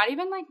 Like, they're not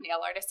even like nail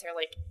artists. They're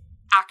like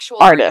actual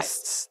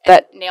artists and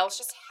that nails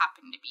just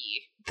happen to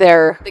be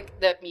their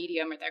the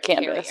medium or their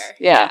canvas. carrier.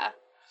 Yeah.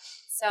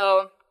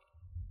 So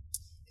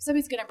if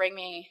somebody's going to bring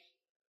me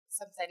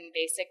something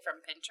basic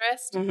from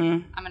Pinterest,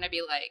 I'm going to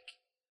be like,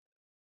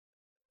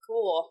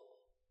 cool.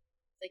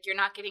 Like, you're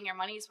not getting your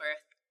money's worth.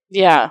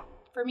 Yeah.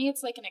 For me,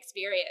 it's like an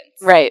experience.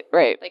 Right,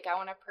 right. Like, I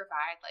want to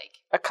provide, like,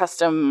 a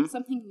custom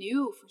something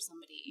new for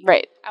somebody.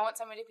 Right. I want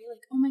somebody to be like,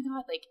 oh my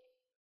God, like,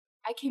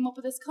 I came up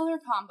with this color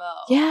combo.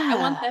 Yeah.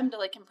 I want them to,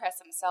 like, impress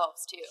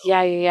themselves, too.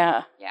 Yeah, yeah,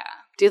 yeah. Yeah.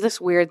 Do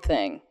this weird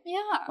thing.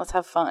 Yeah. Let's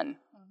have fun.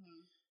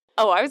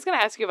 Oh, I was going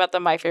to ask you about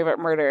the My Favorite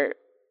Murder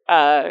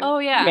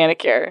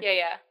manicure. Yeah,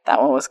 yeah. That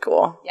one was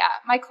cool. Yeah.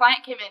 My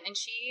client came in and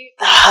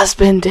The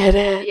husband did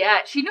it.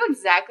 Yeah, she knew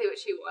exactly what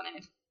she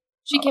wanted.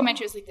 She came in,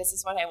 she was like, this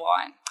is what I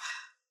want.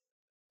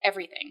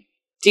 Everything.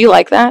 Do you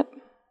like that?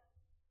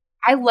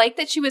 I like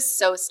that she was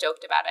so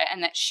stoked about it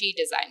and that she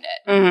designed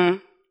it. Mm-hmm.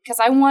 Because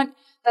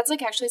that's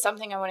like actually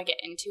something I want to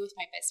get into with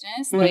my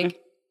business. Mm-hmm. Like,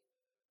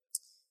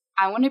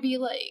 I want to be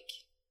like,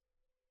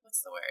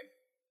 what's the word?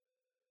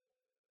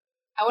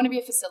 I want to be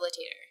a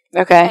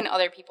facilitator. Okay. In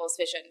other people's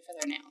vision for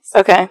their nails.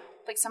 Okay.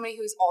 Like somebody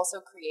who's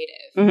also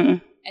creative.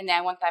 Mm-hmm. And then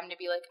I want them to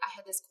be like, I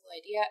had this cool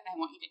idea and I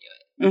want you to do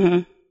it.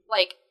 Mm-hmm.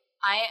 Like,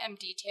 I am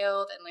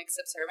detailed and like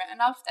subservient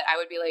enough that I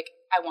would be like,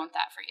 I want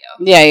that for you.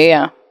 Yeah, yeah,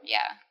 yeah.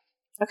 Yeah.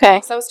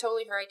 Okay. So that was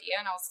totally her idea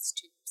and I was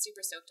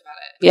super stoked about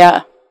it.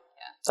 Yeah.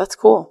 Yeah. That's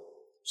cool.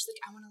 She's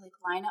like, I want to like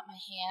line up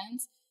my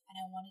hands and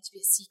I want it to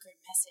be a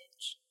secret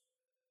message.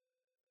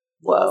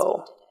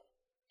 Whoa. Did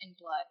it in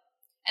blood.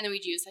 And then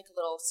we'd use like a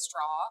little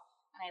straw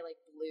and I like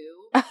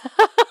blew.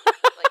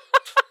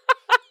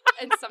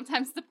 And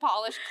sometimes the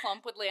polished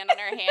clump would land on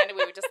her hand and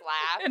we would just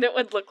laugh. And it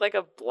would look like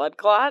a blood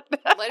clot.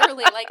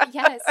 Literally, like,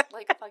 yes,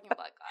 like a fucking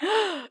blood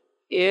clot.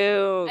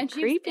 Ew, and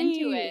creepy.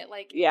 She was into it.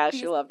 Like, yeah,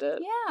 she loved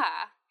it. Yeah.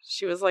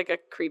 She was like a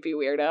creepy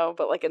weirdo,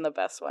 but like in the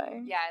best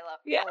way. Yeah, I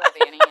love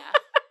Annie, yeah.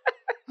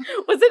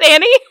 Was it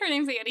Annie? Her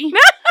name's Annie.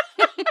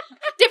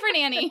 Different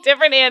Annie.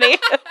 Different Annie.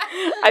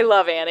 I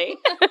love Annie.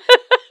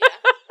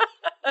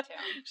 Yeah.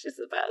 She's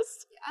the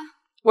best. Yeah.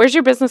 Where's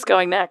your business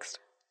going next?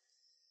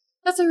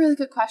 That's a really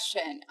good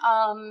question.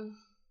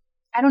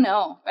 I don't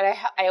know, but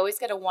I always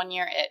get a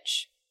 1-year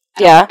itch.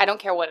 I don't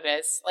care what it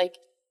is. Like,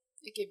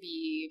 it could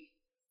be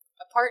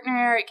a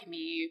partner, it can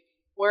be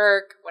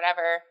work,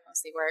 whatever,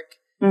 mostly work.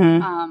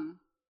 Mm-hmm.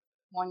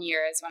 1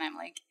 year is when I'm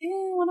like,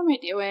 what am I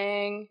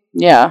doing?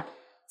 Yeah.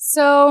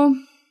 So.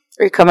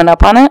 Are you coming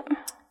up on it?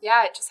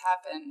 Yeah, it just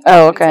happened.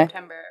 Oh, okay. In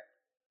September.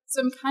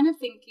 So I'm kind of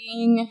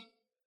thinking,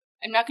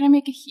 I'm not going to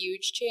make a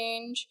huge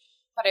change,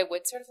 but I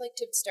would sort of like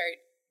to start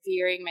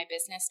veering my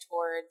business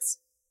towards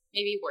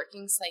maybe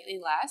working slightly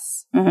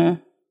less and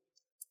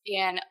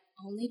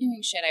only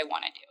doing shit I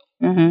want to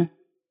do. Mm-hmm.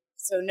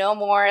 So no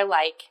more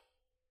like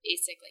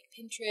basic like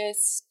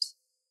Pinterest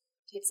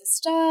types of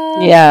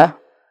stuff. Yeah.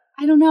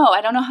 I don't know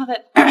how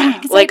that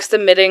like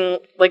submitting,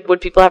 like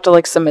would people have to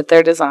like submit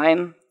their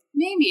design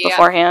maybe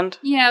beforehand?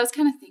 Yeah, I was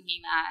kind of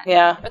thinking that.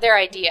 Yeah. Or their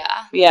idea.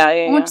 Yeah.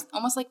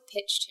 Almost like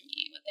pitch to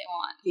me what they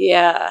want.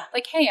 Yeah.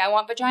 Like, hey, I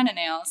want vagina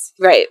nails.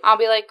 Right. I'll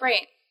be like,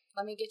 great.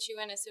 Let me get you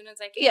in as soon as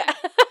I can. Yeah.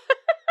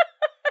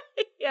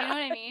 You know what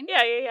I mean?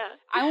 Yeah.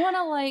 I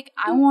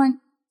want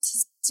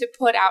to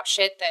put out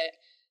shit that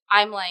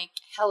I'm like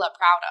hella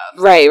proud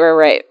of. Right.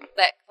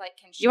 That like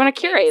can you want to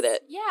curate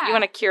it. Yeah. You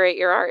want to curate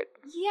your art.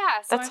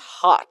 Yeah. So that's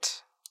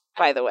hot,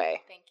 by the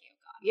way. Thank you,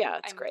 God. Yeah,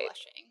 it's great.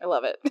 Blushing. I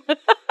love it.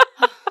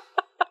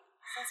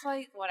 That's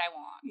like what I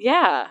want.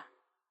 Yeah.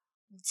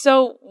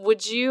 So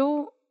would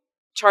you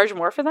charge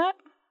more for that?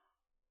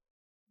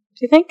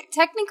 Do you think?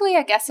 Technically,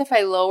 I guess if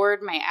I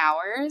lowered my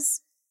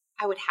hours,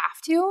 I would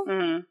have to.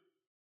 Mm-hmm.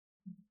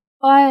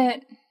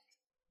 But.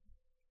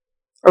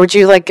 Or would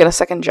you like get a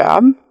second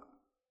job?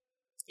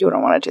 You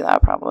wouldn't want to do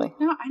that, probably.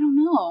 No, I don't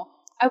know.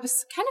 I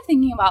was kind of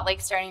thinking about like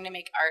starting to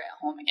make art at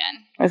home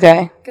again.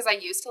 Okay. Because I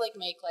used to like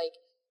make like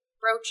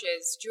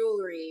brooches,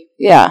 jewelry.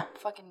 Yeah.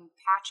 Fucking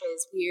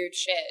patches, weird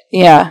shit.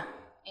 Yeah.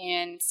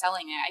 And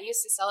selling it. I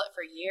used to sell it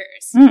for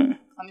years.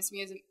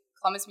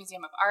 Columbus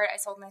Museum of Art I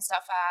sold my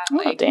stuff at.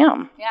 Oh,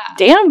 damn. Yeah.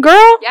 Damn,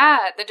 girl.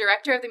 Yeah. The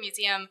director of the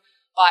museum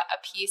bought a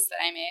piece that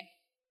I made.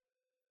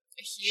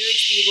 A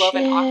huge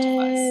woven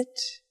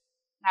octopus.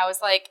 And I was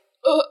like,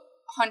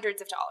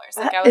 hundreds of dollars.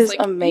 Like, I was like,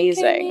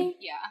 amazing.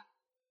 Yeah.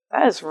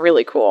 That is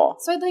really cool.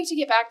 So I'd like to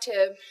get back to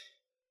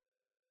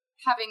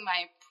having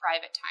my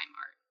private time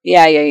art.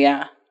 Yeah.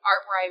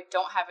 Art where I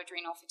don't have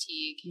adrenal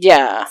fatigue.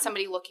 Yeah.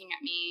 Somebody looking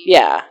at me.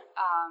 Yeah.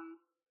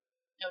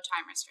 No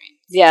time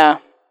restraints. Yeah.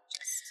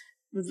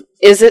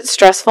 Is it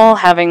stressful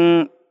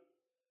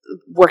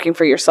working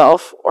for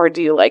yourself, or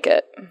do you like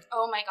it?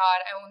 Oh my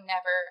God,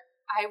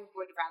 I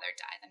would rather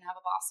die than have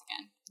a boss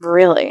again.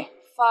 Really?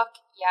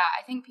 Fuck yeah.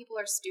 I think people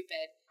are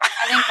stupid.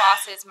 I think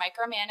bosses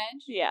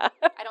micromanage. Yeah.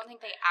 I don't think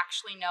they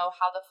actually know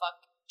how the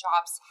fuck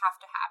jobs have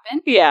to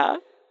happen. Yeah.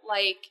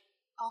 Like,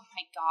 oh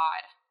my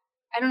God.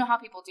 I don't know how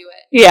people do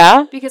it.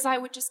 Yeah. Because I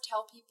would just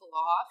tell people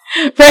off.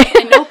 Right.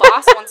 And no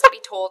boss wants to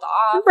be told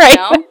off, right. you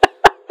know?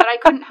 But I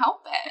couldn't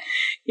help it.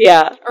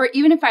 Yeah. Or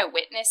even if I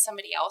witnessed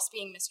somebody else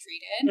being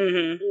mistreated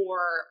Mm-hmm. or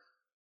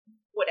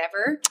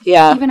whatever,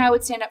 Yeah. even I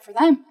would stand up for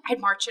them.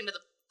 I'd march into the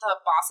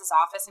boss's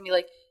office and be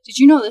like, did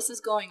you know this is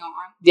going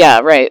on? Yeah,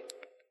 right.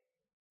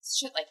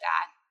 Shit like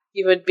that.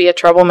 You would be a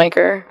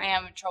troublemaker. I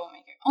am a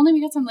troublemaker. Only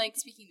because I'm, like,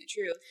 speaking the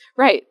truth.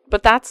 Right.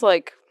 But that's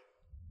like,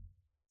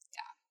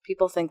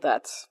 people think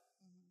that's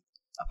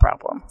a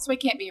problem. So I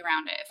can't be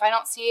around it. If I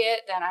don't see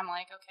it, then I'm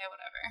like, okay,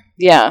 whatever.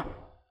 Yeah.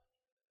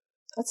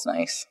 That's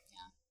nice.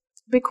 Yeah.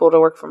 It'd be cool to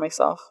work for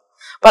myself.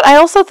 But I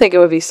also think it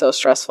would be so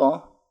stressful.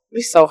 It'd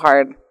be so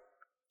hard.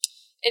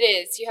 It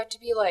is. You have to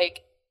be,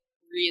 like,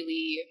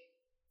 really...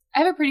 I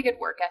have a pretty good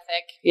work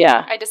ethic.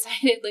 Yeah. I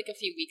decided, like, a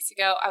few weeks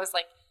ago, I was,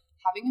 like,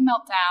 having a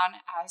meltdown,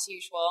 as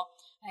usual,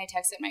 and I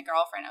texted my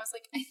girlfriend. I was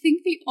like, I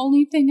think the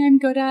only thing I'm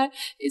good at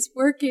is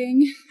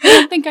working. I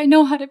don't think I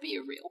know how to be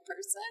a real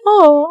person.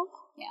 Oh.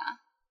 Yeah.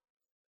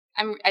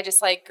 I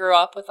just, like, grew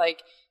up with,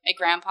 like, my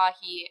grandpa.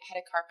 He had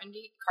a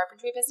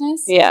carpentry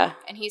business. Yeah.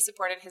 And he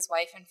supported his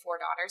wife and 4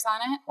 daughters on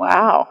it.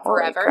 Wow.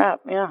 Forever. Holy crap.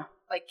 Yeah.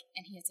 Like,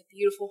 and he has a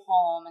beautiful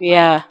home. And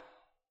yeah. Like,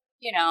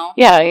 you know.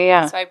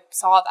 Yeah. So I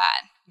saw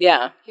that.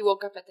 Yeah. He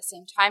woke up at the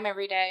same time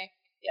every day.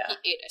 Yeah.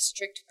 He ate a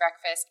strict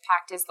breakfast,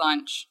 packed his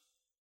lunch,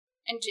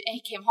 and he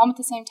came home at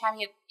the same time.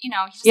 He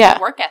just had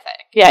work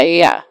ethic.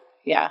 Yeah.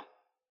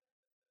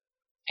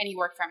 And he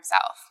worked for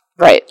himself.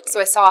 Right.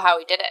 So I saw how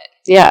he did it.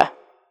 Yeah.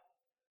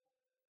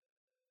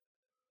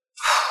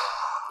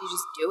 You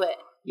just do it.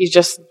 You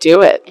just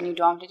do it. And you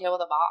don't have to deal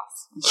with a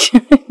boss.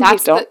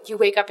 That's you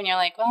wake up and you're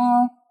like,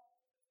 well,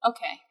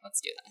 okay,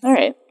 let's do this. All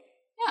right.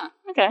 Yeah.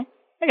 Okay.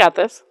 I got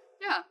this.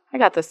 Yeah. I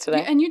got this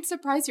today. And you'd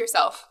surprise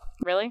yourself.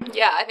 Really?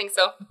 Yeah, I think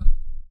so. And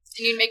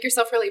you'd make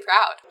yourself really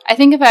proud. I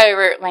think if I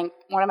were, like,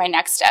 one of my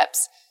next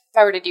steps, if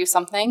I were to do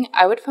something,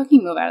 I would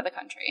fucking move out of the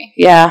country.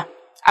 Yeah.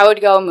 I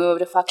would go move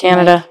to fucking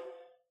Canada.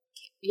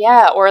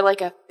 Or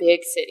like a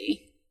big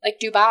city. Like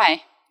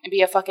Dubai. And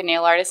be a fucking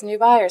nail artist in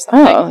Dubai or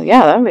something. Oh,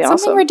 yeah, that'd be awesome.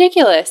 Something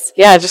ridiculous.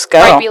 Yeah, just go.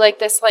 Or I'd be like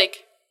this,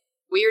 like,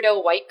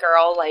 weirdo white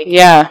girl, like...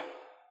 Yeah.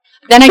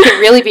 Then I could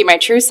really be my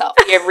true self.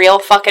 Be a real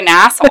fucking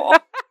asshole.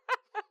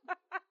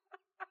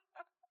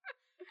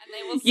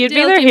 You'd be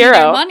their hero.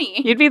 Their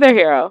money. You'd be their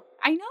hero.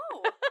 I know.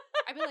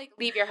 I'd be like,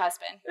 leave your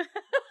husband.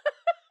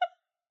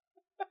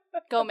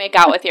 Go make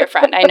out with your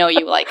friend. I know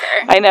you like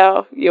her. I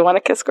know. You want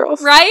to kiss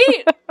girls?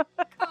 Right?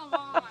 Come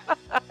on.